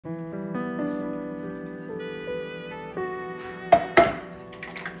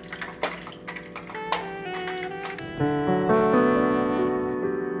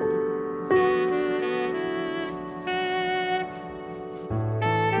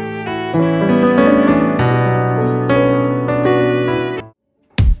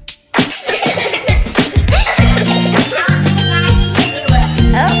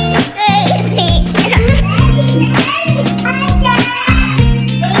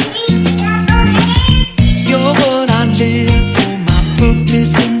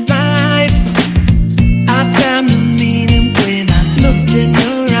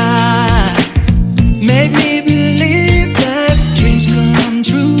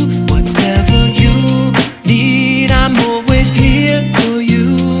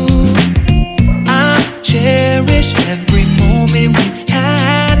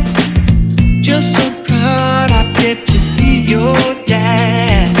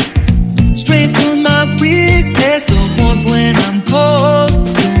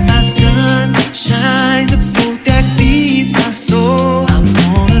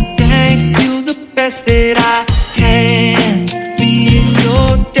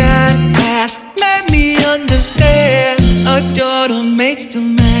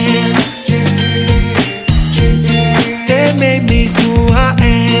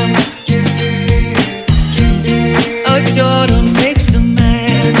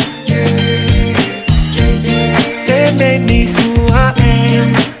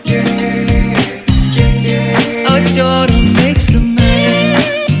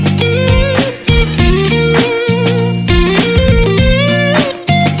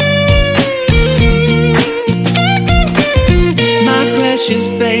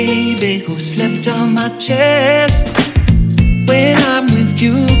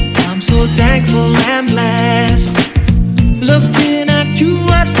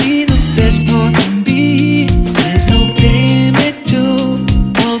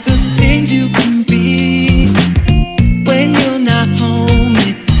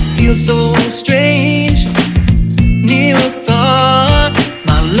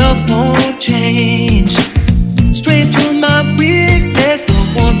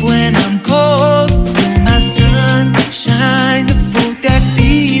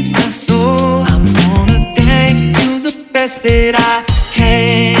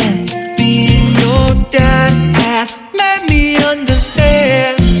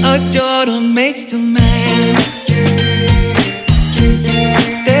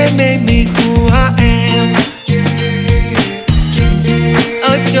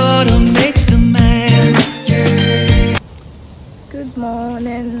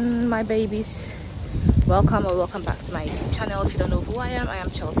Welcome back to my YouTube channel. If you don't know who I am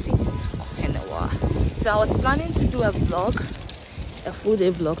Chelsea Ohenewaa. So I was planning to do a full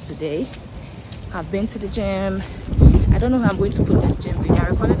day vlog today. I've been to the gym. I don't know how I'm going to put the gym video. I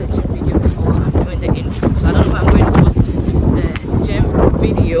recorded the gym video before I'm doing the intro, so I don't know how I'm going to put the gym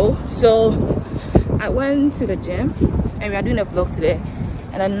video. So I went to the gym and we are doing a vlog today.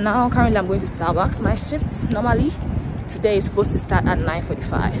 And then now currently I'm going to Starbucks. My shift normally today is supposed to start at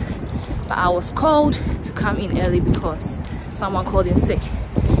 9:45. I was called to come in early because someone called in sick,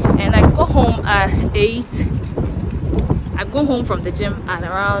 and I go home at 8. I go home from the gym at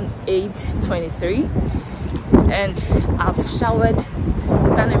around 8:23, and I've showered,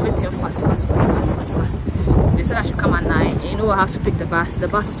 done everything fast. They said I should come at 9, and you know I have to pick the bus. The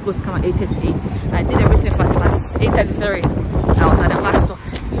bus was supposed to come at 8:38. I did everything fast. 8:33 I was at the bus stop,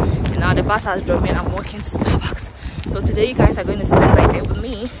 and now the bus has dropped me and I'm walking to Starbucks. So today you guys are going to spend right there with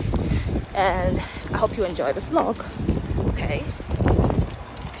me, and I hope you enjoy this vlog. Okay,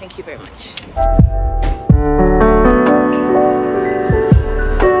 thank you very much.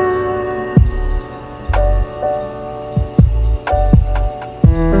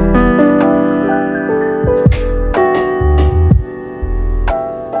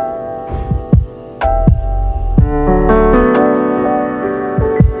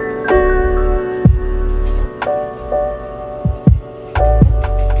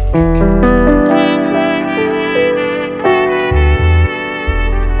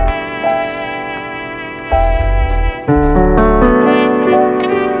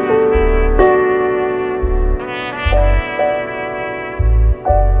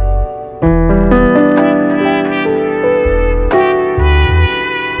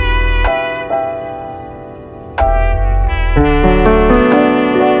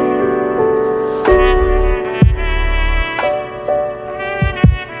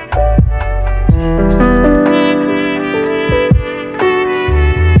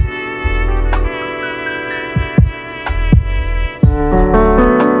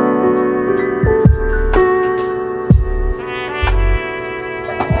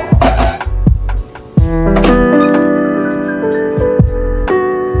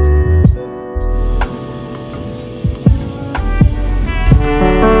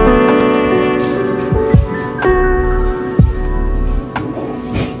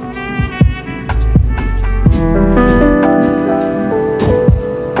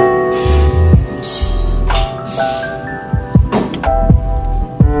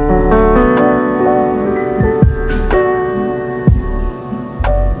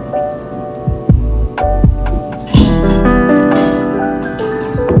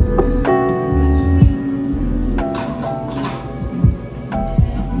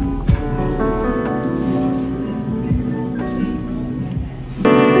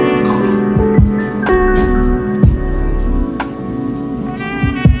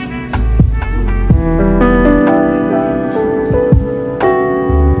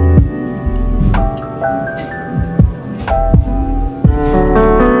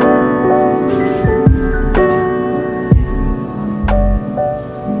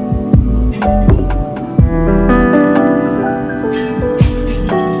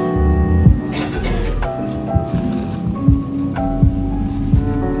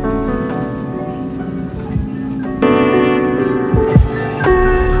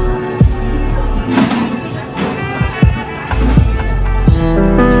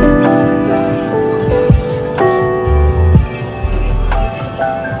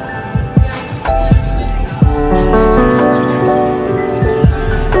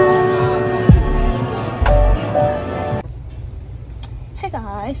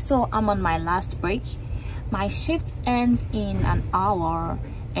 guys, so I'm on my last break. My shift ends in an hour,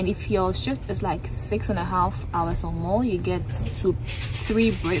 and if your shift is like 6.5 hours or more, you get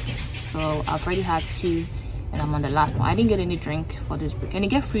 3 breaks. So I've already had 2 and I'm on the last one. I didn't get any drink for this break, and you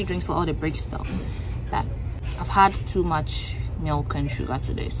get free drinks for all the breaks though. But I've had too much milk and sugar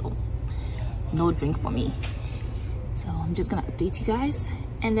today, so no drink for me. So I'm just gonna update you guys,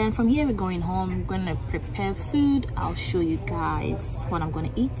 and then from here we're going home. I'm gonna prepare food. I'll show you guys what I'm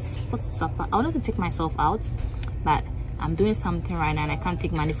gonna eat for supper. I wanted to take myself out, but I'm doing something right now and I can't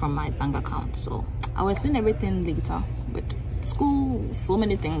take money from my bank account, so I will explain everything later. With school, so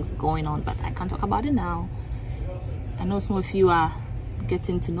many things going on, but I can't talk about it now. I know some of you are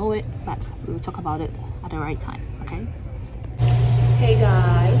getting to know it, but we will talk about it at the right time. Okay. Hey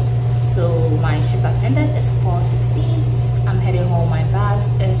guys, so my shift has ended. It's 4:16. I'm heading home. My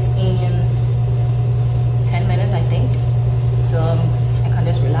bus is in 10 minutes, I think, so I can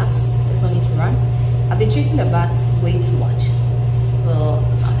just relax. There's no need to run. I've been chasing the bus way too much, so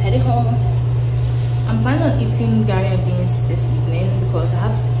I'm heading home. I'm planning on eating gari and beans this evening because I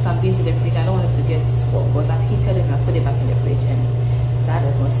have some beans in the fridge. I don't want it to get spoiled because I've heated it and I put it back in the fridge, and that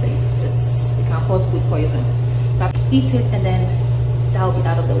is not safe. It can cause food poison. So I have to eat it and then that will be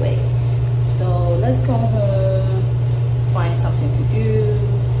out of the way. So let's go home, find something to do.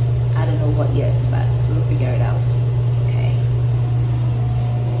 I don't know what yet, but we'll figure it out. Okay.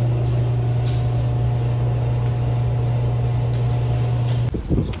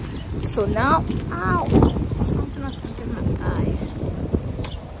 So now, ow, something has entered my eye.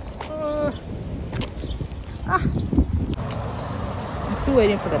 I'm still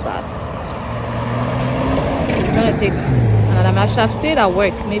waiting for the bus. It's gonna take another. I should have stayed at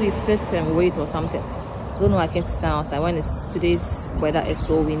work, maybe sit and wait or something. I don't know why I came to stand outside when today's weather is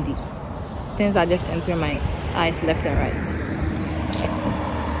so windy. Things are just entering my eyes left and right.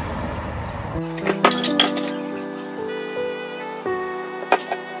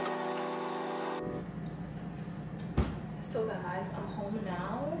 So guys, I'm home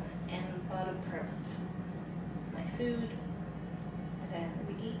now and I'm about to prep my food and then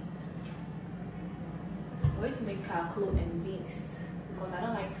we eat. I'm going to make kaklo and beans because I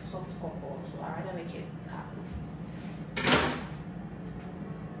don't like soft cocoa, so I'd rather make it kaklo.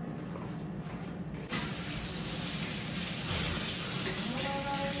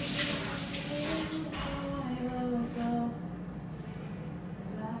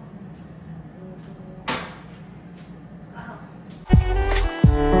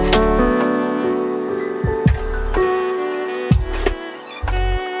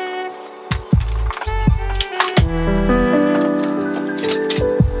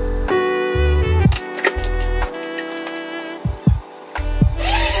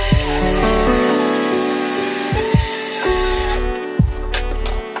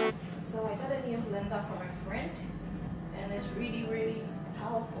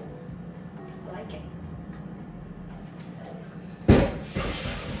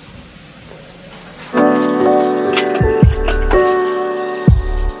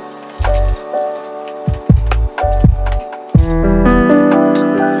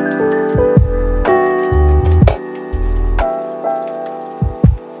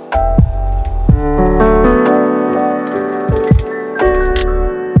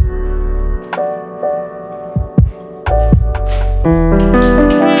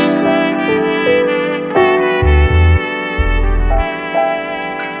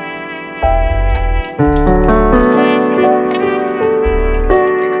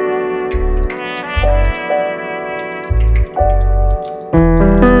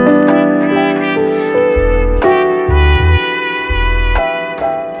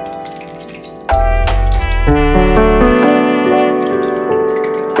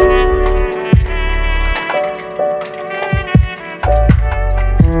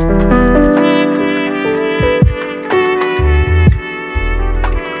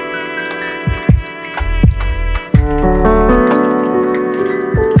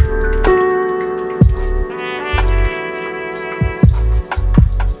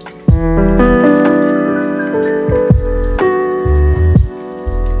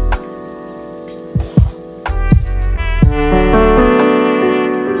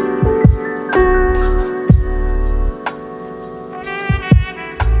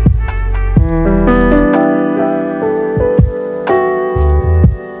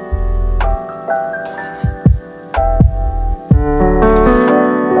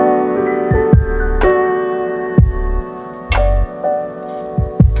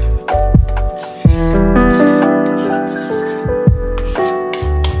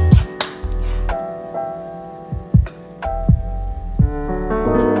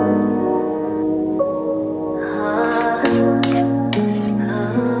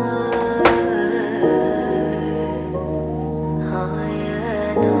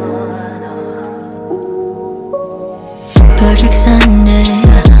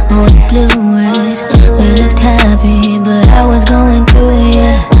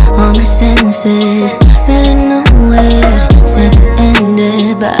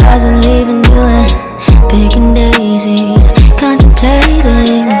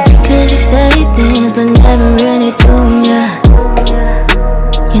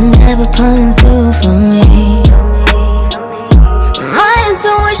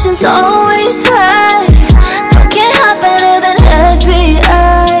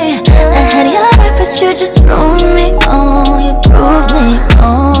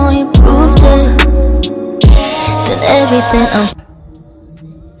 Hey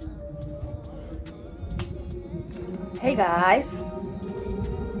guys.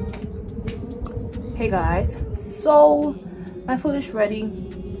 Hey guys. So my food is ready.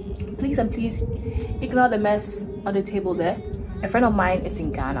 Please and please ignore the mess on the table there. A friend of mine is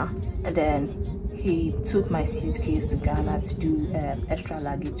in Ghana, and then he took my suitcase to Ghana to do extra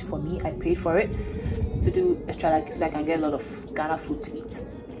luggage for me. I paid for it to do extra luggage so I can get a lot of Ghana food to eat.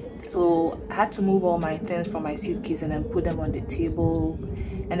 So I had to move all my things from my suitcase and then put them on the table.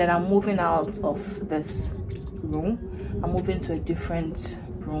 And then I'm moving out of this room. I'm moving to a different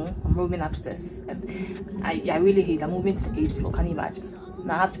room. I'm moving upstairs, and I really hate. I'm moving to the 8th floor. Can you imagine?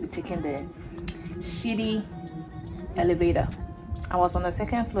 Now I have to be taking the shitty elevator. I was on the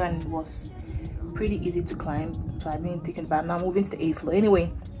 2nd floor and it was pretty easy to climb, so I didn't think about it. Now I'm moving to the 8th floor.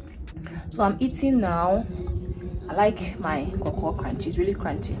 Anyway, so I'm eating now. I like my cocoa crunchy. It's really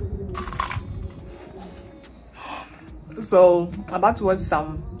crunchy. So I'm about to watch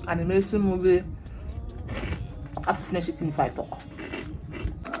some animation movie. I have to finish eating if I talk.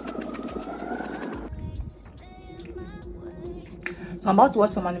 So I'm about to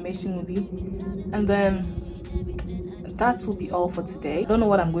watch some animation movie, and then that will be all for today. I don't know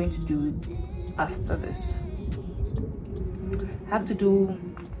what I'm going to do after this. I have to do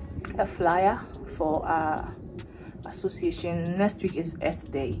a flyer for our association. Next week is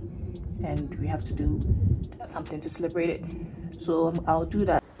Earth Day, and we have to do something to celebrate it. So I'll do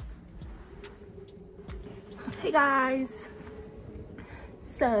that. Hey guys,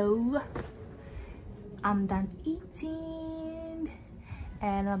 so I'm done eating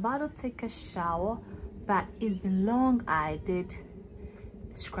and I'm about to take a shower, but it's been long. I did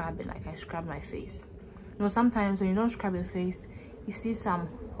scrubbing, like I scrubbed my face. You know, sometimes when you don't scrub your face, you see some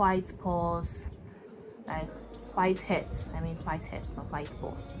white pores, like white heads. I mean white heads, not white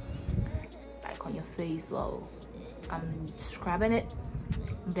pores, like on your face. So I'm scrubbing it,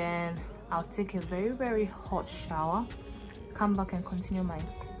 then I'll take a very hot shower, come back and continue my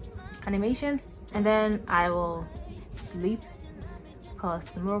animation, and then I will sleep because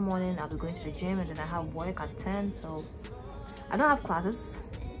tomorrow morning I'll be going to the gym, and then I have work at 10. So I don't have classes.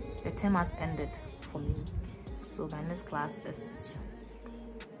 The term has ended for me, so my next class is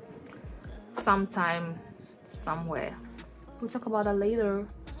sometime somewhere. We'll talk about that later.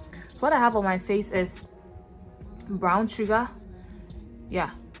 So what I have on my face is brown sugar.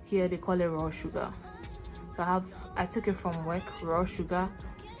 Yeah, here they call it raw sugar. So I took it from work, raw sugar,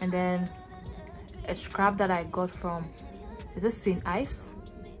 and then a scrub that I got from, is it St. Ives?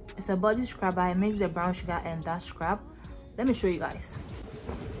 It's a body scrub. I mix the brown sugar and that scrub. Let me show you guys.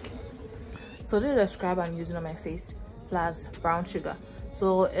 So this is a scrub I'm using on my face plus brown sugar.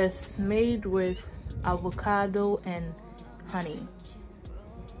 So it's made with avocado and honey.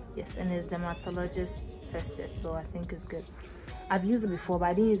 Yes, and it's dermatologist tested, so I think it's good. I've used it before, but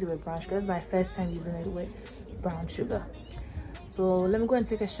I didn't use it with brown sugar. This is my first time using it with brown sugar. So let me go and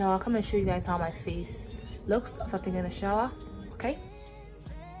take a shower. I'll come and show you guys how my face looks after taking a shower. Okay.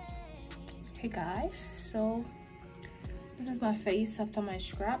 Hey guys, so this is my face after my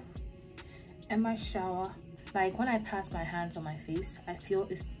scrub and my shower. Like when I pass my hands on my face, I feel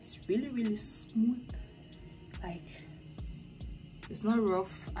it's really smooth. Like it's not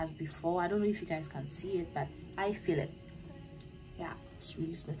rough as before. I don't know if you guys can see it, but I feel it. Yeah, it's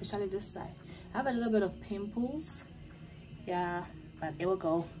really smooth, especially this side. I have a little bit of pimples, yeah, but it will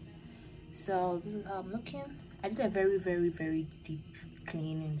go. So this is how I'm looking. I did a very deep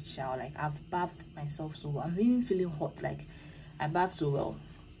cleaning shower. Like I've bathed myself so well. I'm really feeling hot. Like I bathed so well,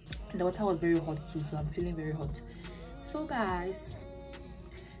 and the water was very hot too, so I'm feeling very hot. So guys,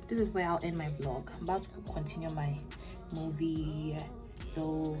 this is where I'll end my vlog. I'm about to continue my movie.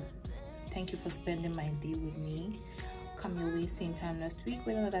 So thank you for spending my day with me. Come your way same time next week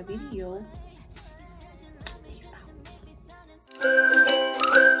with another video.